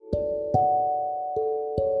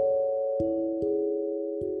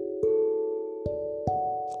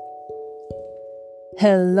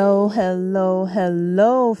Hello, hello,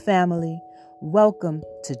 hello, family. Welcome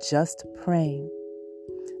to Just Praying.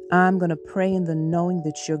 I'm going to pray in the knowing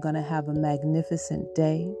that you're going to have a magnificent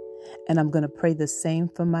day, and I'm going to pray the same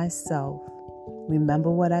for myself. Remember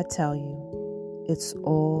what I tell you. It's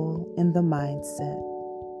all in the mindset.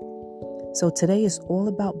 So today is all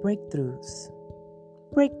about breakthroughs.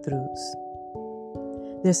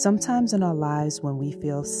 Breakthroughs. There's sometimes in our lives when we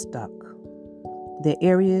feel stuck. There are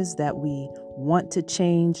areas that we want to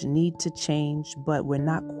change, need to change, but we're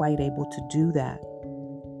not quite able to do that.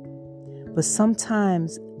 But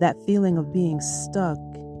sometimes that feeling of being stuck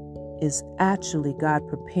is actually God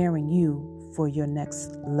preparing you for your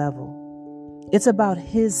next level. It's about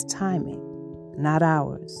His timing, not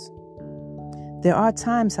ours. There are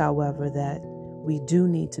times, however, that we do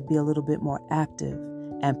need to be a little bit more active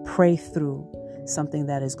and pray through something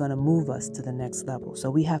that is going to move us to the next level. So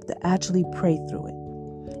we have to actually pray through it.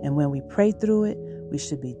 And when we pray through it, we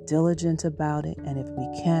should be diligent about it. And if we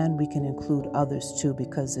can include others too,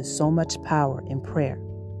 because there's so much power in prayer.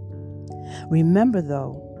 Remember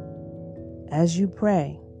though, as you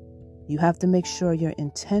pray, you have to make sure your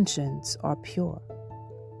intentions are pure.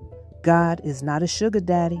 God is not a sugar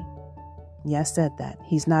daddy. Yeah, I said that.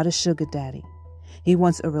 He's not a sugar daddy. He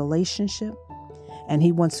wants a relationship, and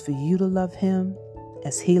He wants for you to love Him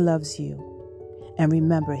as He loves you. And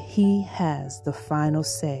remember, He has the final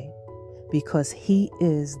say because He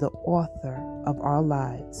is the author of our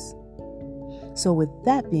lives. So with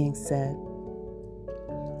that being said,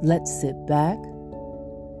 let's sit back,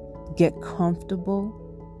 get comfortable,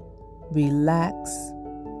 relax,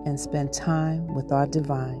 and spend time with our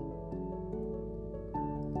divine.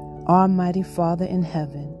 Our mighty Father in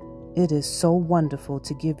heaven, it is so wonderful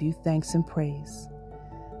to give you thanks and praise.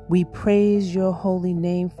 We praise your holy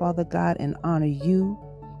name, Father God, and honor you,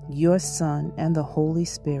 your Son, and the Holy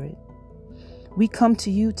Spirit. We come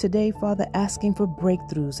to you today, Father, asking for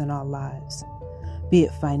breakthroughs in our lives. Be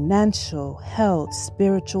it financial, health,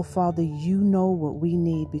 spiritual, Father, you know what we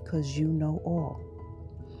need because you know all.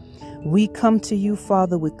 We come to you,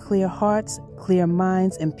 Father, with clear hearts, clear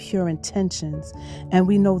minds, and pure intentions, and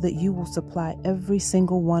we know that you will supply every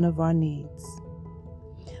single one of our needs.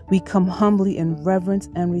 We come humbly in reverence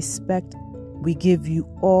and respect. We give you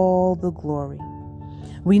all the glory.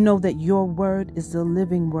 We know that your word is the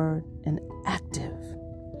living word and active.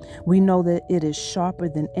 We know that it is sharper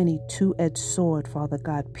than any two-edged sword, Father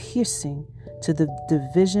God, piercing to the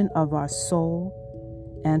division of our soul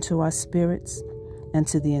and to our spirits and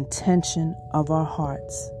to the intention of our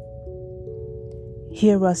hearts.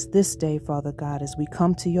 Hear us this day, Father God, as we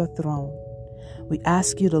come to your throne. We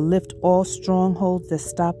ask you to lift all strongholds that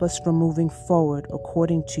stop us from moving forward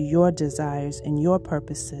according to your desires and your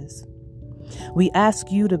purposes. We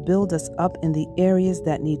ask you to build us up in the areas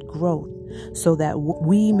that need growth so that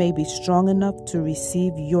we may be strong enough to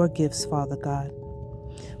receive your gifts, Father God.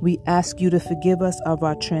 We ask you to forgive us of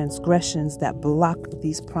our transgressions that block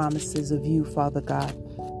these promises of you, Father God.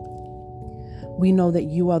 We know that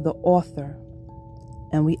you are the author,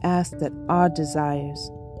 and we ask that our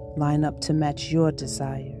desires line up to match your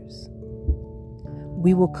desires.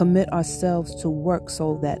 We will commit ourselves to work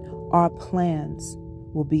so that our plans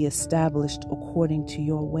will be established according to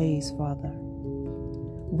your ways, Father.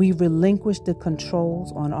 We relinquish the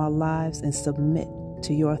controls on our lives and submit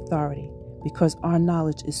to your authority because our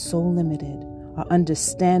knowledge is so limited, our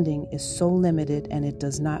understanding is so limited, and it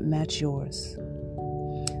does not match yours.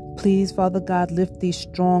 Please, Father God, lift these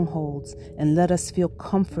strongholds and let us feel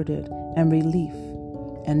comforted and relief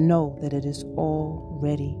and know that it is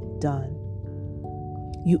already done.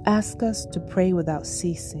 You ask us to pray without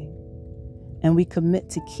ceasing, and we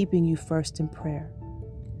commit to keeping you first in prayer.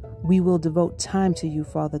 We will devote time to you,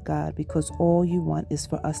 Father God, because all you want is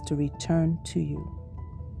for us to return to you.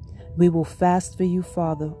 We will fast for you,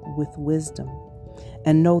 Father, with wisdom,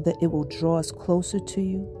 and know that it will draw us closer to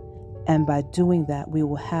you, and by doing that, we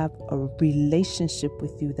will have a relationship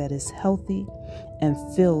with you that is healthy and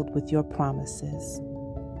filled with your promises.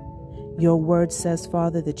 Your word says,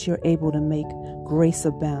 Father, that you're able to make grace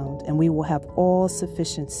abound, and we will have all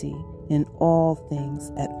sufficiency in all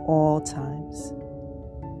things at all times.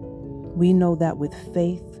 We know that with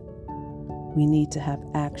faith, we need to have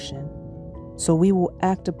action. So we will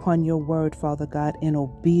act upon your word, Father God, in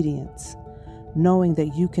obedience, knowing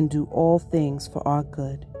that you can do all things for our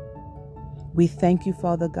good. We thank you,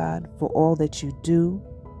 Father God, for all that you do,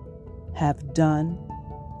 have done,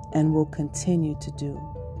 and will continue to do.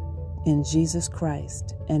 In Jesus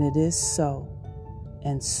Christ, and it is so,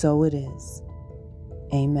 and so it is.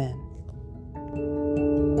 Amen.